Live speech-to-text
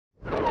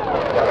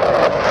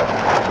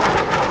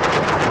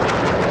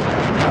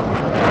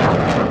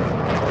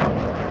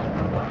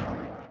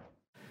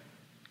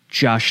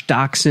Josh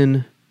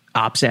Doxson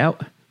opts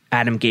out.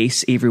 Adam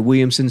Gase, Avery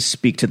Williamson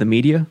speak to the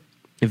media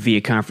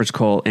via conference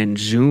call and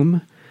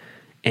Zoom.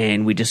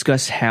 And we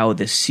discuss how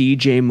the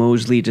C.J.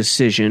 Mosley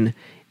decision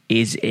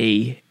is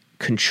a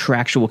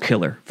contractual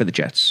killer for the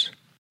Jets.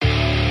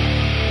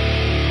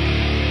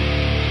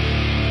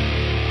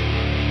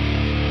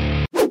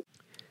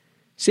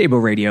 Sabo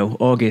Radio,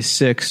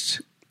 August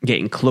 6th,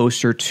 getting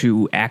closer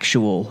to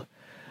actual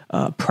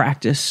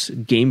practice,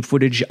 game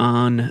footage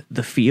on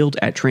the field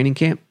at training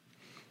camp.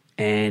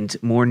 And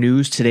more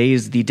news, today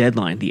is the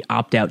deadline, the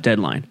opt-out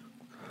deadline.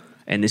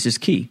 And this is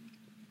key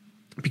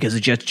because the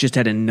Jets just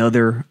had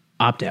another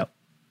opt-out.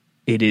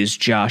 It is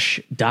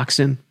Josh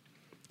Doxson,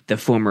 the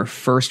former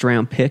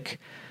first-round pick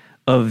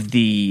of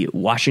the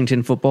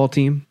Washington football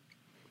team.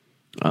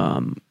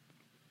 Can't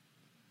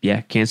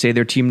say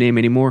their team name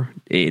anymore.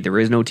 There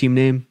is no team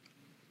name.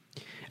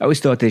 I always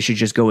thought they should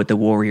just go with the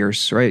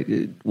Warriors,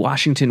 right?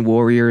 Washington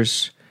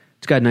Warriors.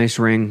 It's got a nice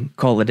ring.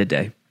 Call it a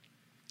day.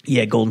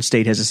 Yeah, Golden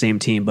State has the same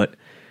team, but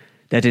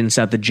that didn't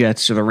stop the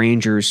Jets or the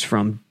Rangers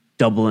from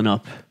doubling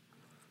up.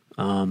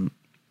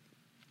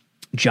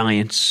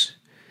 Giants.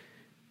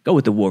 Go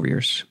with the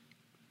Warriors.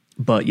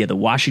 But yeah, the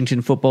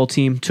Washington football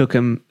team took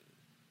him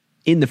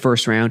in the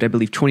first round, I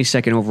believe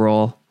 22nd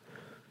overall.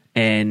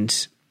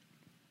 And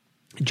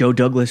Joe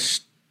Douglas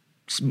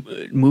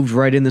moved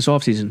right in this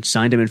offseason,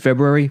 signed him in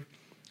February.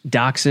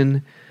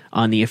 Doxson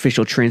on the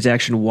official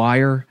transaction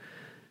wire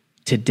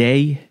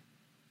today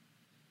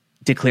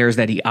declares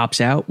that he opts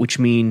out, which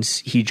means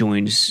he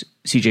joins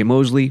C.J.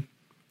 Mosley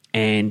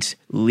and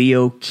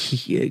Leo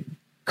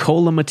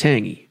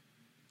Kolomatangi.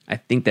 I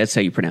think that's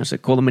how you pronounce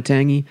it.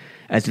 Kolomatangi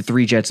as the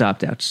three Jets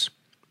opt-outs.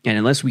 And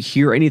unless we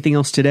hear anything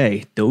else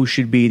today, those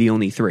should be the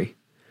only three.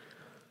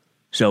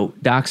 So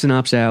Doxson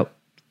opts out.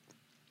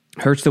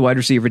 Hurts the wide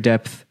receiver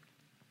depth.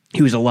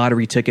 He was a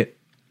lottery ticket.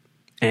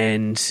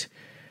 And,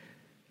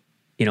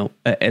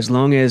 as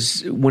long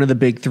as one of the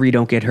big three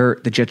don't get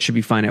hurt, the Jets should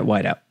be fine at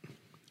wideout.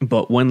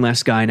 But one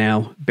less guy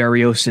now,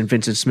 Berrios and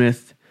Vincent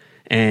Smith,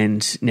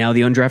 and now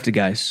the undrafted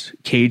guys,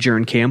 Cager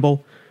and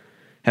Campbell,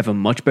 have a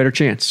much better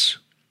chance.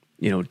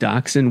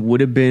 Doxson would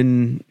have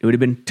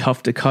been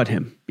tough to cut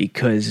him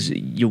because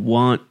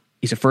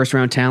he's a first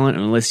round talent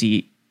unless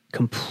he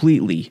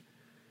completely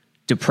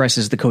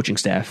depresses the coaching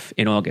staff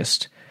in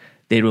August.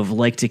 They'd have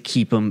liked to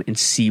keep him and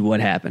see what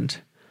happened.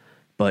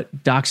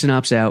 But Doxson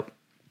opts out.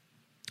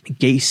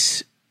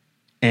 Gase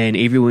and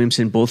Avery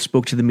Williamson both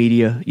spoke to the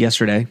media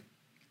yesterday.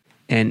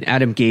 And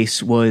Adam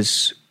Gase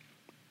was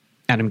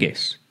Adam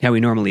Gase, how he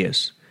normally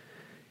is.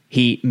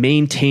 He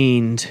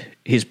maintained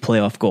his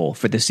playoff goal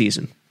for the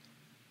season.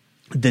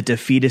 The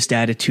defeatist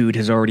attitude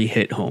has already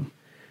hit home.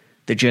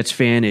 The Jets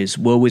fan is,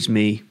 woe is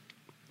me.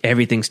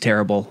 Everything's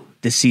terrible.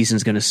 This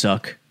season's going to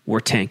suck. We're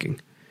tanking.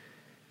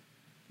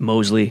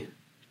 Mosley,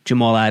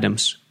 Jamal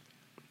Adams,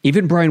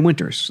 even Brian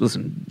Winters.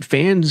 Listen,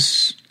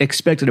 fans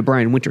expected a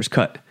Brian Winters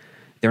cut.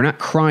 They're not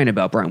crying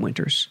about Brian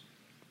Winters.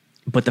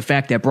 But the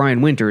fact that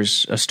Brian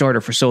Winters, a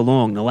starter for so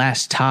long, the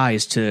last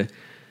ties to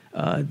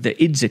the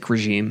Idzik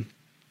regime,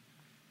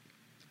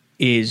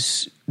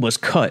 was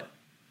cut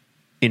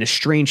in a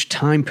strange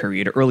time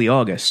period, early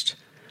August,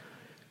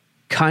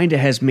 kind of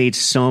has made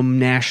some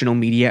national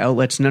media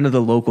outlets, none of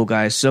the local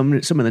guys, some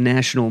of the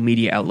national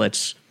media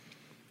outlets,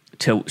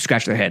 to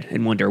scratch their head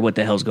and wonder what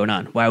the hell's going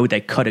on. Why would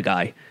they cut a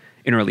guy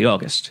in early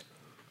August?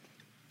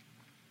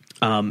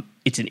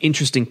 It's an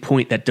interesting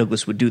point that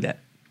Douglas would do that.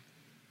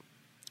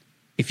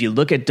 If you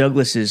look at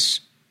Douglas's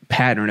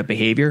pattern of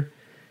behavior,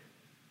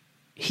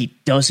 he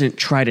doesn't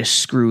try to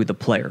screw the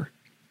player.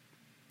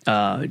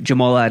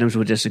 Jamal Adams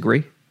would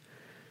disagree.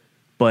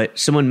 But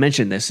someone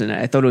mentioned this, and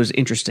I thought it was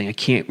interesting. I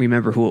can't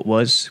remember who it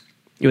was.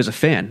 It was a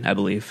fan, I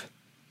believe,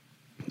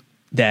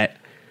 that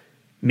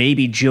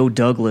maybe Joe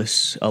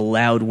Douglas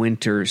allowed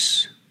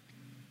Winters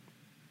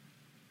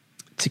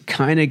to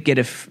kind of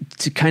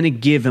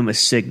give him a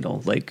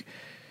signal, like,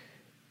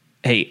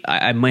 hey,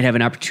 I might have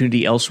an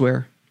opportunity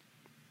elsewhere.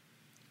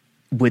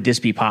 Would this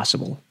be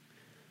possible?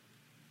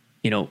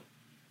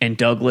 And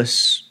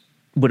Douglas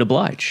would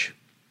oblige.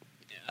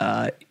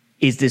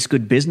 Is this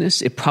good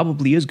business? It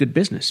probably is good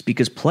business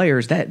because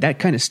players, that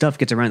kind of stuff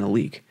gets around the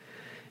league.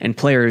 And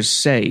players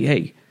say,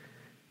 hey,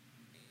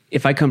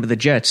 if I come to the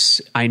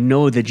Jets, I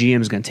know the GM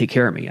is going to take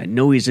care of me. I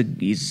know he's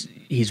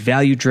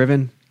value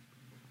driven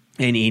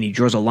and he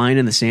draws a line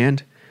in the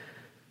sand.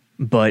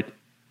 But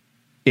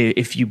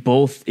if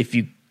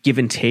you give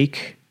and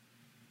take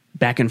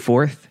back and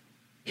forth,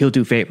 he'll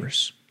do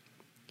favors.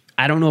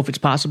 I don't know if it's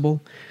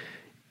possible.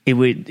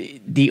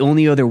 The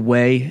only other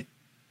way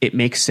it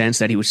makes sense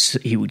that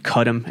he would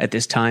cut him at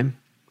this time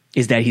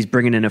is that he's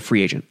bringing in a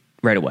free agent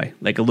right away,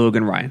 like a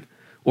Logan Ryan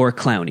or a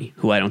Clowney,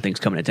 who I don't think is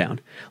coming to town.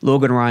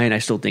 Logan Ryan, I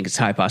still think it's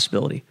a high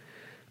possibility,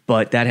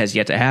 but that has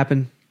yet to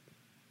happen.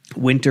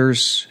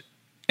 Winters,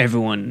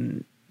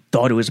 everyone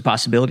thought it was a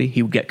possibility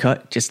he would get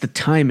cut. Just the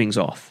timing's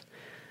off.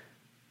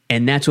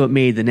 And that's what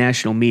made the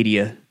national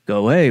media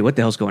go, hey, what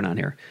the hell's going on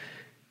here?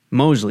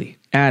 Mosley,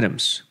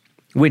 Adams,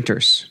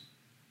 Winters.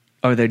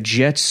 Are the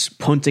Jets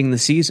punting the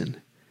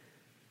season?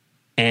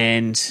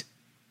 And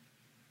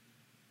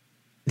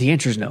the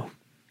answer is no.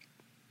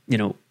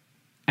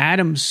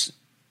 Adams,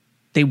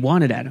 they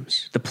wanted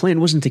Adams. The plan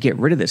wasn't to get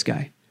rid of this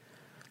guy.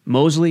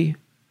 Mosley,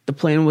 the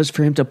plan was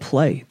for him to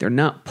play. They're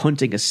not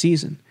punting a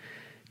season.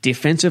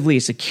 Defensively,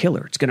 it's a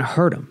killer. It's going to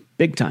hurt him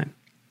big time.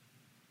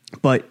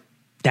 But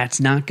that's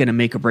not going to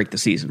make or break the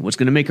season. What's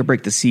going to make or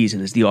break the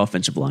season is the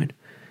offensive line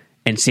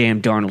and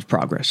Sam Darnold's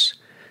progress.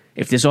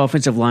 If this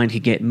offensive line can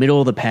get middle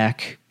of the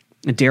pack,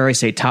 and dare I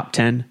say top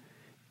 10,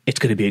 it's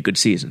going to be a good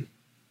season.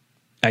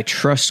 I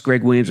trust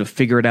Greg Williams will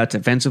figure it out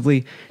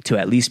defensively to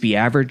at least be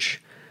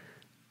average.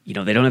 They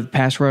don't have the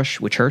pass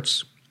rush, which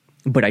hurts,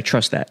 but I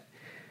trust that.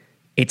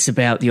 It's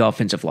about the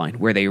offensive line,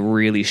 where they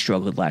really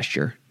struggled last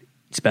year.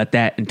 It's about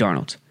that and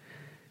Darnold.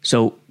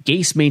 So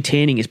Gase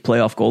maintaining his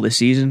playoff goal this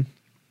season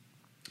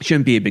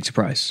shouldn't be a big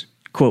surprise.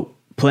 Quote,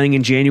 playing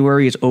in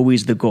January is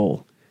always the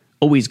goal,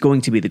 always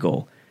going to be the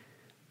goal.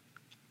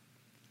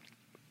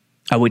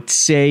 I would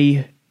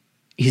say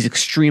he's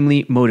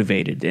extremely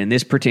motivated, and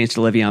this pertains to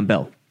Le'Veon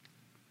Bell.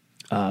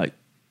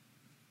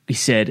 He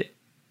said,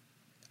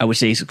 I would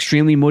say he's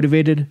extremely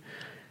motivated.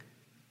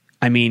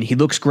 I mean, he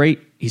looks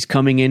great. He's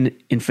coming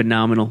in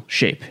phenomenal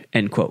shape,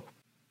 end quote.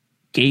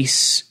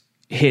 Gase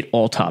hit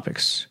all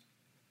topics.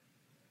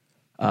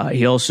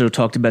 He also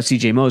talked about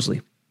C.J.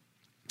 Mosley.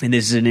 And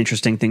this is an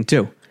interesting thing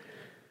too.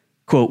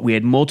 Quote, we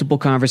had multiple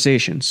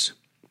conversations.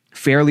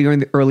 Fairly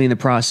early in the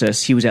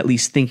process, he was at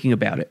least thinking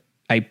about it.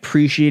 I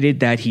appreciated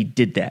that he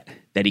did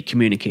that he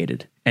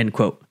communicated, end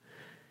quote.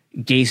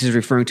 Gase is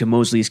referring to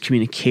Mosley's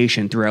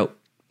communication throughout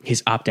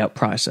his opt-out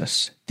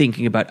process,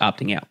 thinking about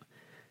opting out,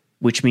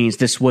 which means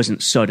this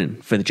wasn't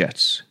sudden for the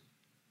Jets.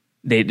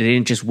 They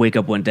didn't just wake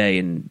up one day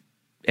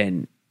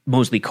and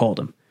Mosley called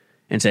him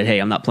and said, hey,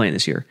 I'm not playing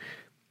this year.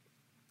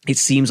 It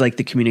seems like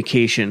the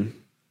communication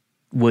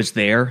was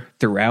there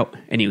throughout,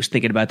 and he was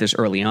thinking about this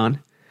early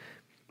on.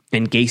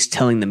 And Gase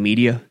telling the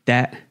media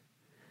that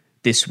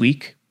this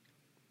week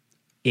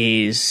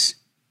is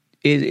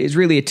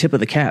really a tip of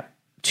the cap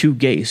to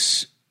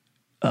Gase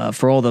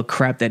for all the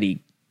crap that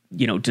he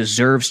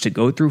deserves to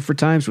go through for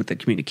times with the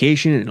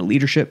communication and the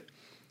leadership,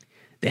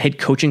 the head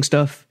coaching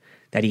stuff,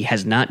 that he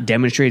has not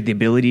demonstrated the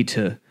ability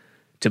to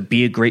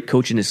be a great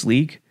coach in this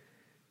league.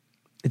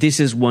 This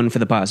is one for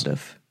the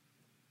positive.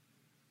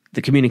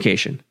 The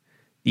communication.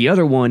 The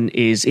other one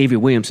is Avery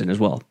Williamson as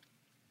well.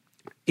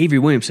 Avery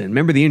Williamson,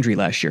 remember the injury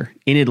last year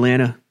in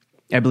Atlanta,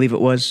 I believe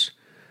it was?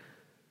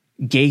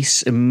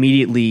 Gase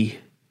immediately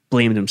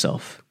blamed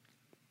himself.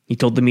 He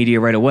told the media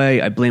right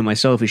away, I blame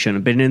myself, he shouldn't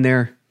have been in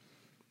there.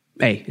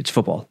 Hey, it's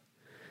football.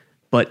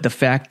 But the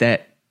fact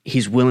that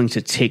he's willing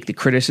to take the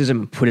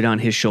criticism and put it on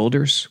his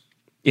shoulders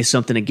is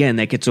something, again,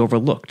 that gets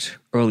overlooked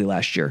early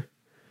last year.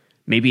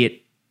 Maybe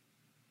it,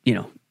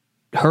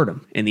 hurt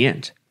him in the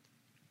end.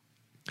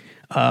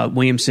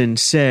 Williamson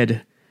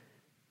said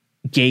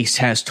Gase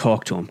has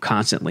talked to him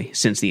constantly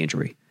since the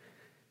injury.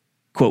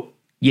 Quote,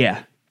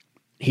 yeah,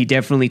 he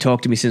definitely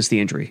talked to me since the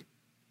injury.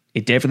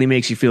 It definitely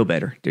makes you feel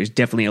better. There's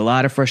definitely a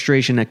lot of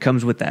frustration that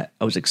comes with that.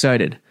 I was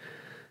excited.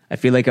 I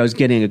feel like I was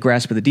getting a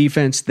grasp of the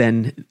defense,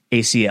 then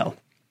ACL.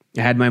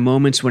 I had my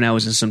moments when I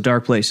was in some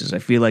dark places. I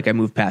feel like I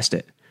moved past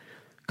it.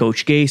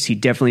 Coach Gase, he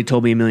definitely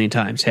told me a million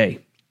times, hey,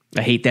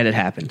 I hate that it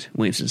happened,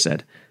 Williamson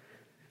said.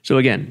 So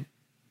again,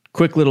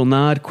 quick little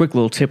nod, quick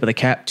little tip of the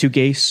cap to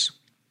Gase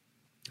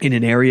in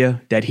an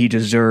area that he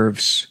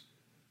deserves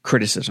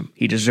criticism.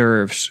 He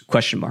deserves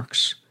question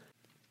marks.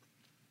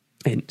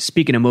 And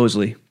speaking of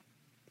Mosley,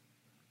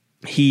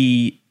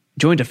 he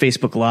joined a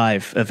Facebook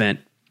Live event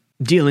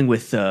dealing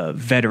with a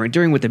veteran,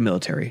 dealing with the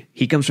military.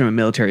 He comes from a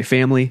military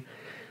family,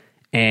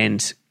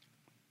 and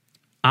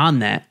on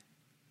that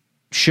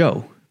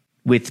show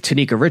with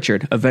Tanika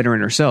Richard, a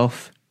veteran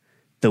herself,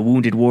 the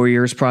Wounded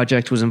Warriors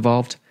Project was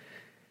involved.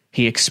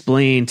 He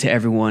explained to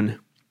everyone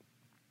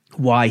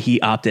why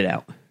he opted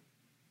out.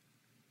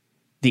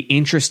 The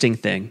interesting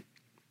thing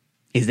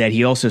is that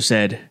he also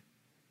said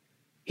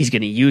he's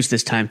going to use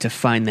this time to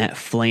find that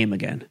flame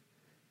again,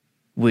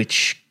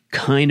 which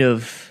kind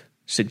of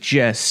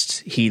suggests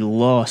he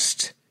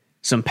lost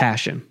some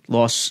passion,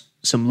 lost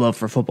some love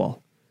for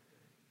football.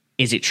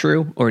 Is it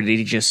true, or did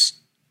he just,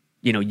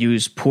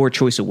 use poor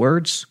choice of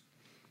words?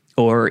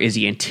 Or is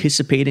he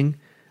anticipating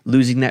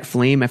losing that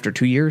flame after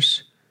 2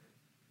 years?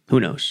 Who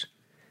knows?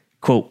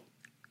 Quote,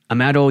 I'm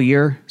out all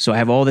year, so I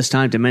have all this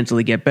time to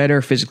mentally get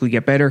better, physically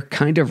get better,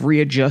 kind of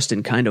readjust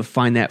and kind of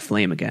find that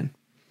flame again.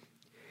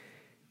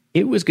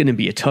 It was going to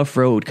be a tough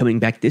road coming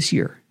back this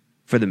year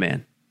for the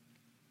man.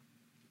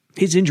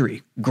 His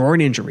injury,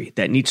 groin injury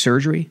that needs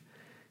surgery,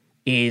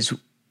 is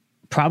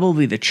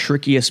probably the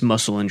trickiest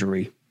muscle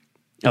injury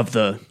of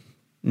the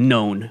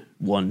known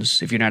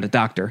ones, if you're not a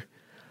doctor,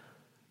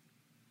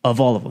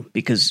 of all of them,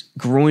 because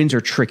groins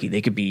are tricky.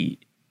 They could be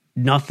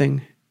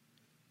nothing.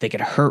 They could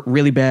hurt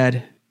really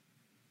bad,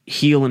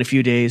 heal in a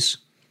few days,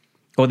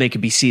 or they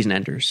could be season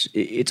enders.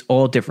 It's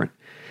all different.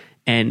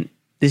 And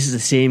this is the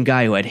same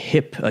guy who had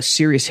a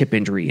serious hip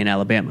injury in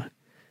Alabama.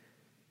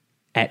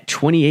 At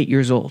 28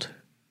 years old,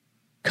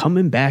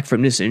 coming back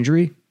from this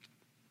injury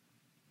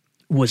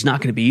was not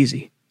going to be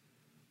easy.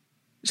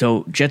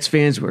 So Jets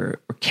fans were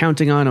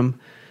counting on him,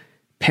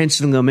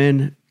 penciling him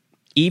in.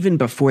 Even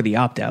before the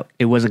opt-out,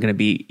 it wasn't going to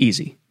be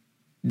easy.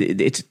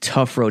 It's a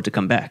tough road to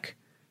come back.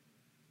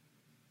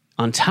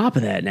 On top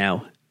of that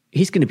now,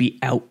 he's going to be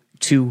out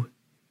 2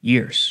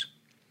 years.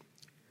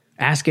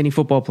 Ask any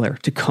football player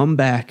to come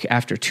back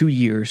after 2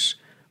 years,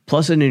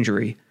 plus an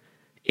injury,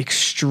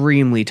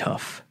 extremely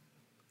tough.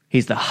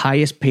 He's the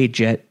highest paid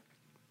Jet.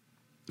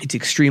 It's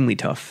extremely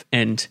tough.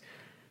 And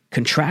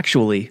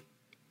contractually,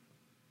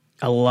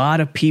 a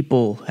lot of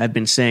people have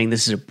been saying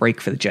this is a break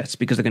for the Jets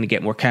because they're going to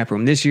get more cap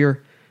room this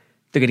year.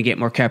 They're going to get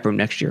more cap room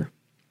next year.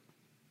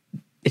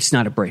 It's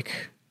not a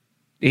break.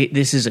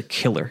 This is a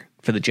killer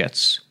for the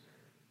Jets.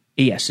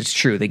 Yes, it's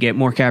true. They get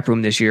more cap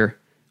room this year,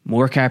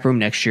 more cap room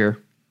next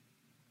year.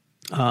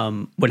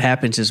 What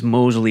happens is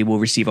Mosley will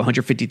receive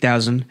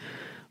 $150,000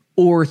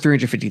 or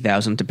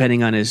 $350,000,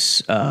 depending on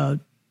his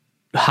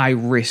high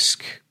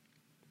risk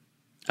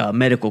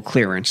medical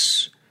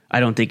clearance. I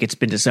don't think it's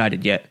been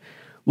decided yet.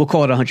 We'll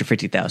call it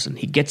 $150,000.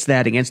 He gets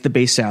that against the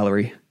base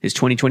salary, his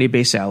 2020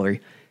 base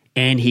salary,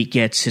 and he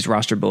gets his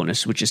roster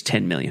bonus, which is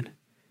 $10 million.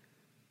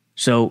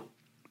 So,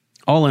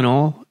 all in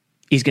all,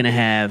 he's going to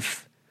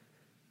have,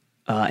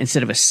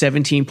 instead of a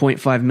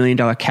 $17.5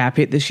 million cap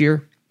hit this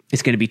year,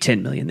 it's going to be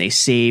 $10 million. They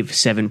save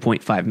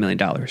 $7.5 million.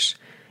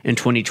 In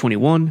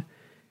 2021,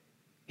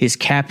 his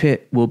cap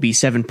hit will be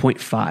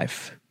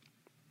 7.5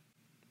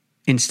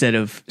 instead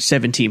of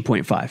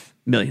 17.5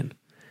 million.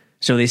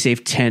 So they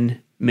save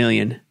 10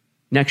 million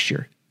next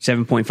year.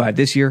 7.5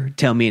 this year,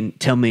 10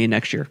 million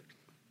next year.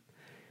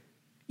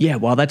 Yeah,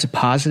 while that's a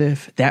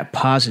positive, that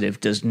positive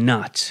does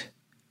not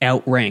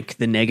outrank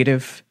the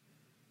negative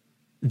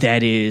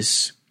that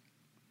is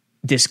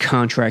this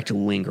contract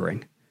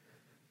lingering.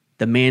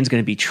 The man's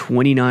going to be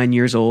 29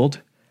 years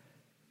old,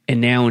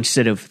 and now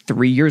instead of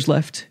 3 years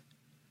left,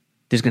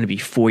 there's going to be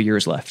 4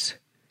 years left.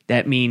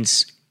 That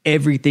means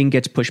everything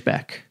gets pushed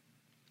back.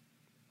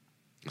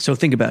 So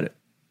think about it.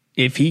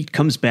 If he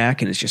comes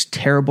back and is just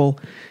terrible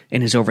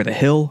and is over the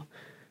hill,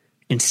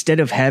 instead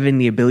of having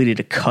the ability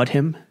to cut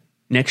him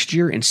next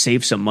year and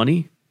save some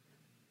money,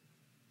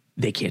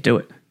 they can't do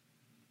it.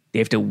 They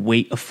have to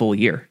wait a full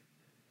year.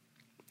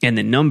 And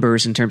the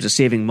numbers in terms of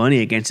saving money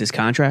against his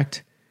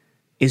contract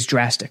is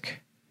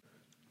drastic.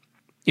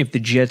 If the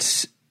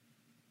Jets,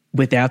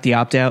 without the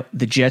opt-out,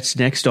 the Jets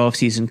next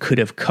offseason could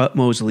have cut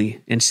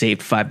Mosley and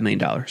saved $5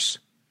 million.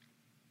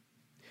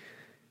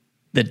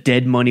 The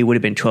dead money would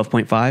have been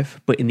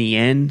 12.5, but in the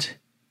end,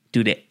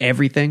 due to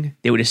everything,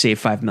 they would have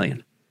saved $5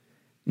 million.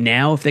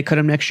 Now, if they cut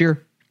him next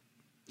year,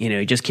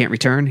 he just can't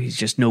return. He's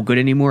just no good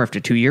anymore after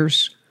 2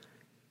 years.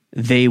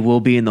 They will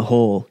be in the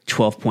hole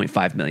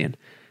 $12.5 million.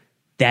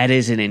 That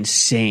is an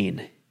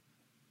insane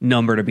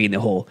number to be in the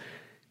hole.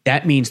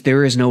 That means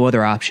there is no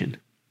other option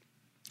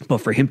but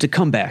for him to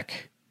come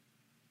back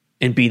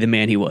and be the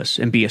man he was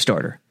and be a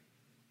starter.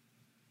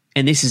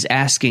 And this is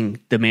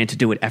asking the man to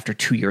do it after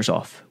 2 years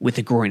off with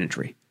a groin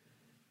injury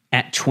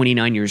at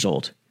 29 years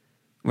old,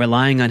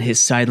 relying on his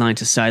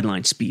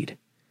sideline-to-sideline speed.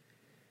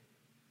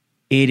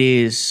 It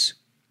is,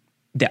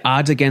 the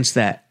odds against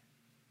that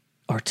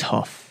are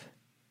tough.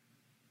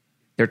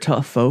 They're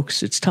tough,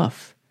 folks. It's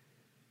tough.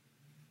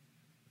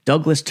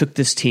 Douglas took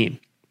this team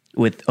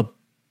with a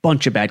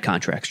bunch of bad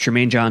contracts.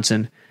 Tremaine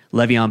Johnson,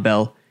 Le'Veon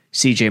Bell,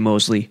 C.J.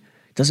 Mosley.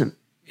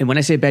 And when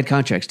I say bad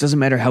contracts, it doesn't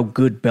matter how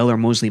good Bell or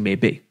Mosley may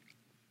be.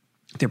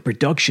 Their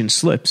production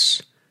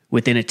slips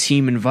within a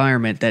team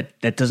environment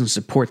that doesn't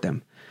support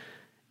them.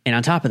 And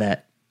on top of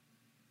that,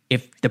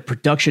 if the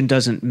production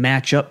doesn't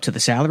match up to the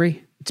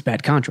salary, it's a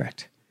bad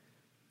contract.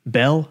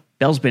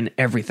 Bell's been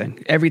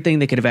everything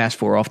they could have asked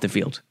for off the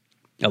field.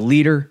 A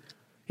leader,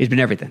 he's been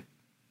everything.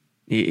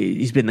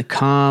 He's been the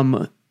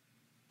calm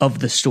of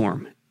the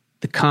storm,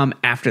 the calm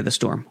after the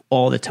storm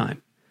all the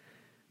time.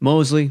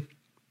 Mosley,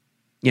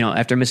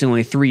 after missing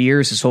only 3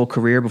 years his whole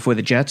career before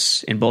the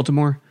Jets in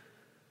Baltimore,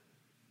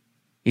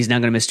 he's now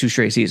going to miss 2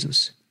 straight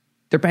seasons.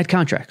 They're bad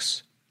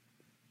contracts.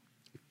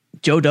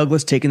 Joe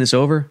Douglas taking this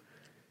over,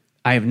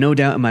 I have no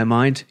doubt in my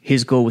mind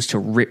his goal was to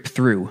rip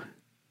through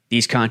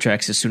these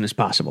contracts as soon as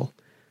possible.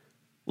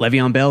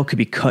 Le'Veon Bell could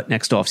be cut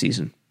next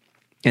offseason,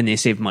 and they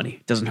save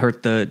money. Doesn't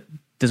hurt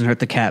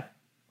the cap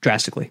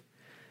drastically.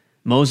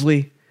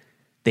 Mosley,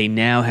 they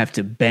now have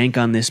to bank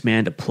on this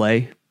man to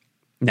play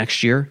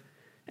next year,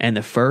 and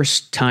the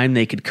first time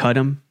they could cut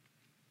him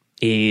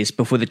is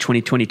before the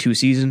 2022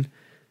 season,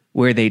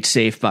 where they'd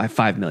save by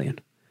 $5 million.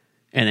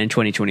 And then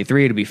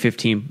 2023, it'll be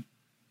 15.5,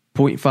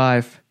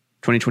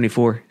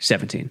 2024,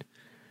 17.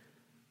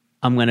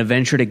 I'm going to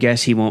venture to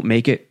guess he won't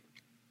make it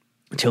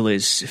until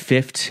his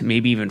 5th,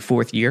 maybe even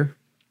 4th year.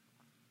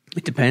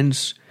 It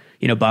depends.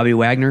 Bobby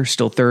Wagner,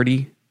 still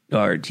 30,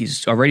 or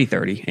he's already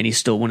 30, and he's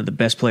still one of the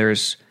best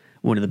players,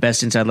 one of the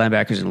best inside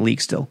linebackers in the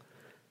league still.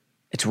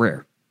 It's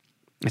rare.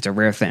 It's a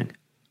rare thing.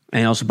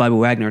 And also, Bobby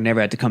Wagner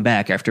never had to come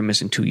back after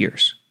missing 2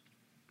 years.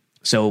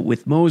 So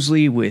with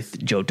Mosley,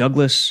 with Joe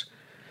Douglas,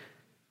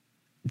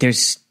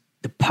 there's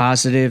the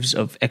positives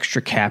of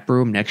extra cap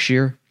room next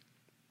year.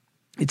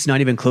 It's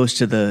not even close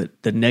to the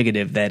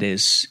negative that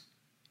is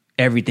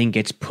everything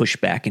gets pushed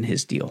back in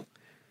his deal.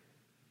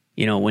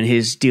 You know, when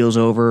his deal's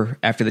over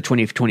after the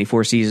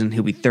 2024 season,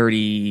 he'll be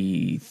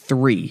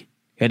 33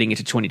 heading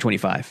into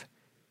 2025.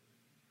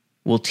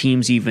 Will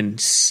teams even,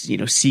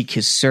 seek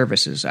his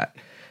services?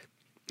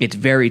 It's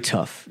very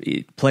tough.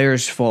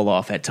 Players fall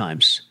off at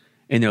times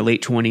in their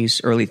late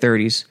 20s, early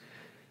 30s.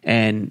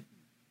 And,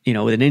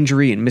 with an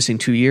injury and missing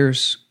 2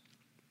 years,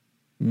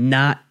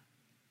 not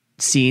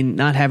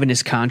having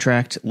his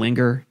contract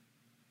linger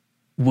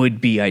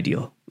would be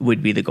ideal,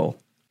 would be the goal.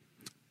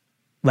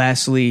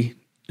 Lastly,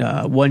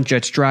 One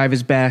Jets Drive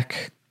is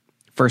back.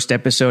 First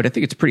episode, I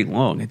think it's pretty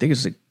long. I think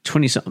it's like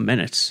 20-something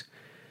minutes.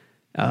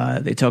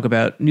 They talk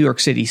about New York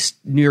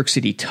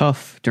City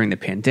tough during the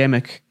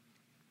pandemic.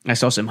 I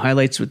saw some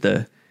highlights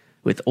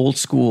with old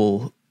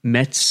school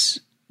Mets,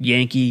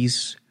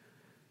 Yankees,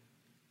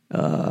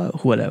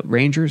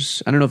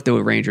 Rangers? I don't know if they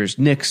were Rangers.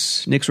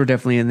 Knicks were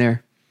definitely in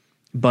there.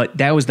 But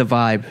that was the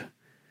vibe.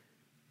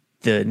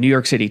 The New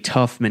York City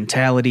tough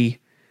mentality.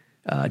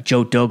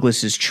 Joe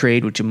Douglas's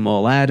trade with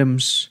Jamal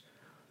Adams.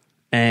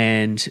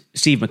 And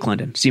Steve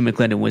McClendon. Steve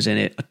McClendon was in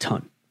it a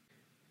ton.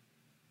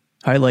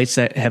 Highlights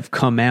that have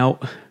come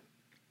out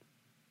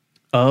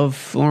of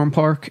Florham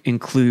Park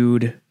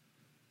include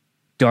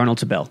Darnold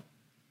to Bell.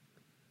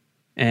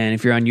 And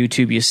if you're on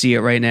YouTube, you see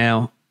it right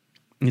now.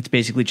 It's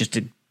basically just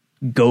a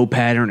go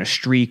pattern, a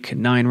streak, a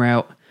 9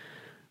 route,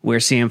 where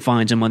Sam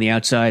finds him on the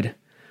outside,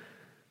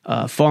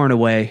 far and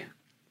away,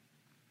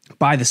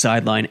 by the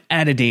sideline,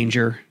 out of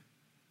danger,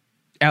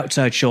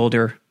 outside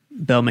shoulder.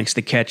 Bell makes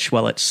the catch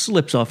while it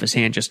slips off his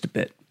hand just a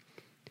bit.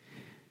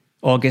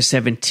 August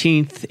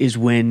 17th is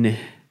when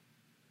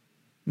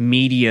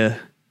media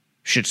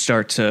should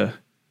start to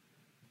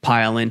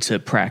pile into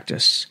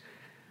practice.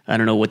 I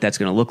don't know what that's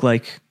going to look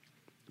like,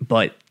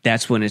 but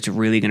that's when it's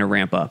really going to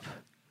ramp up.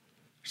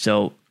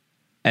 So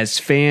as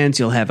fans,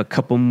 you'll have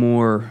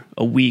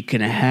a week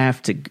and a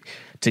half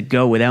to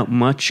go without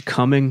much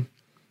coming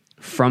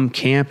from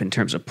camp in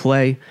terms of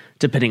play,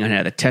 depending on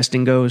how the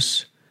testing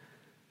goes.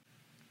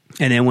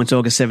 And then once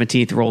August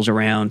 17th rolls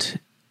around,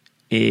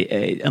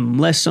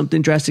 unless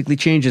something drastically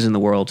changes in the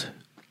world,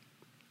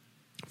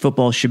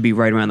 football should be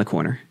right around the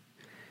corner.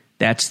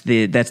 That's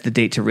the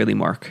date to really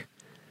mark.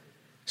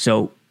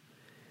 So,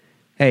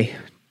 hey,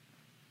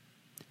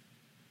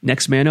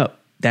 next man up.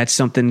 That's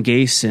something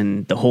Gase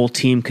and the whole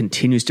team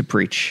continues to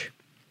preach.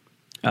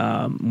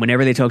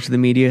 Whenever they talk to the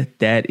media,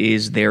 that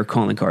is their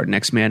calling card,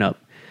 next man up.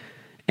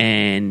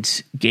 And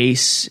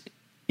Gase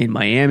in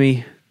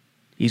Miami,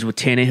 he's with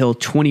Tannehill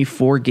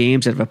 24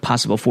 games out of a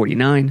possible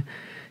 49.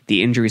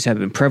 The injuries have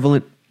been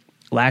prevalent.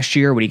 Last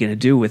year, what are you going to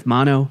do with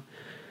mono?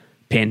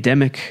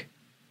 Pandemic.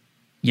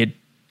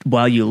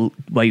 While you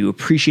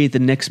appreciate the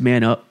next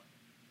man up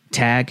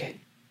tag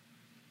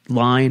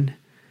line,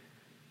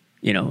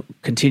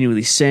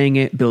 continually saying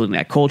it, building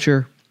that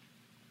culture,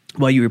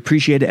 while you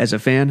appreciate it as a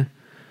fan,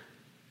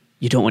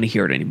 you don't want to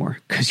hear it anymore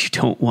because you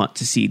don't want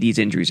to see these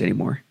injuries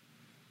anymore.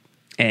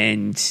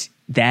 And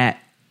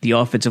the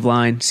offensive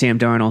line, Sam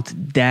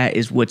Darnold, that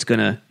is what's going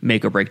to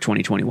make or break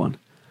 2021.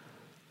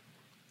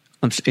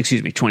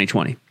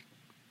 2020.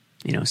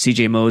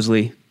 CJ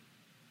Mosley,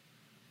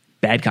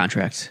 bad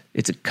contract.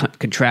 It's a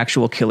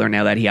contractual killer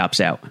now that he opts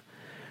out.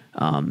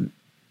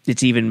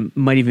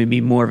 Might even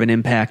be more of an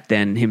impact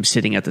than him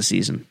sitting at the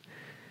season.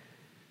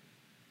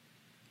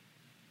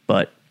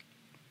 But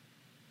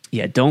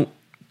yeah, don't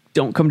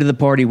come to the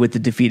party with the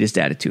defeatist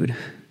attitude.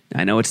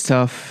 I know it's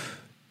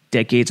tough,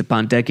 decades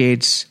upon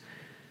decades,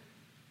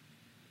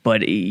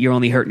 but you're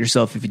only hurting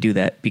yourself if you do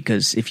that,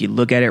 because if you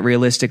look at it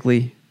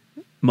realistically,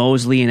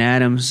 Mosley and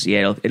Adams,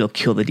 it'll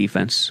kill the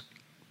defense.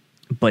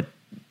 But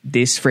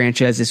this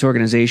franchise, this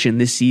organization,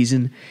 this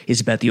season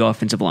is about the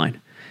offensive line.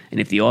 And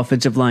if the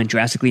offensive line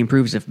drastically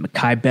improves, if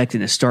Mekhi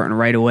Becton is starting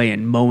right away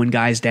and mowing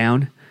guys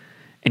down,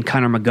 and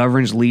Connor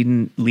McGovern's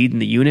leading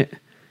the unit,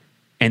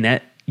 and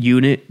that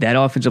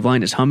offensive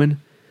line is humming,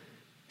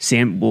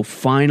 Sam will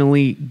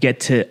finally get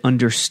to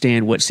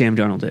understand what Sam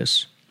Darnold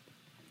is.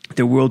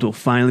 The world will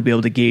finally be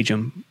able to gauge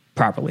him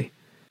properly.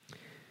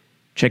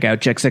 Check out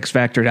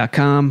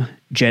JetsXFactor.com,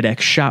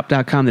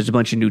 JetXShop.com. There's a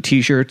bunch of new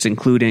t-shirts,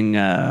 including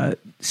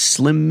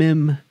Slim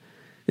Mim.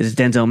 There's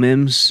Denzel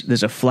Mims.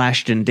 There's a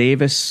Flashton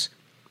Davis,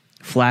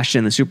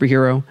 Flashton the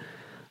superhero.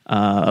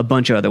 A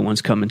bunch of other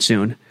ones coming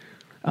soon.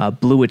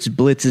 Blewitz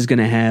Blitz is going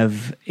to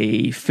have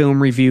a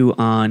film review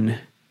on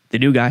the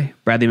new guy,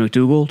 Bradley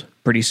McDougald,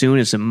 pretty soon.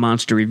 It's a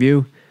monster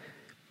review.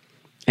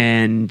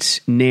 And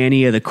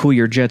Nania, the Cool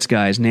Your Jets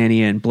guys,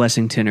 Nania and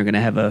Blessington, are going to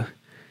have a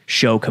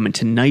show coming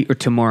tonight or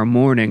tomorrow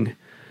morning,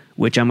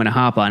 which I'm going to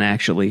hop on,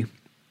 actually,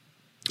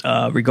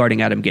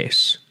 regarding Adam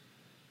Gase.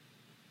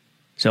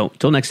 So,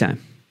 till next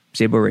time,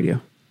 Sabo Radio.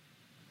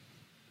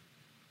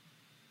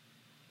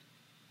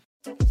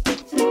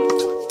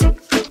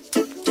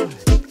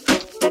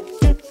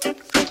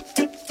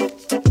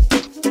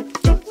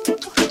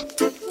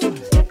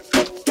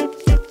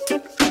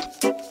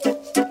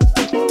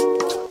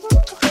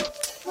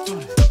 All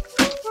right.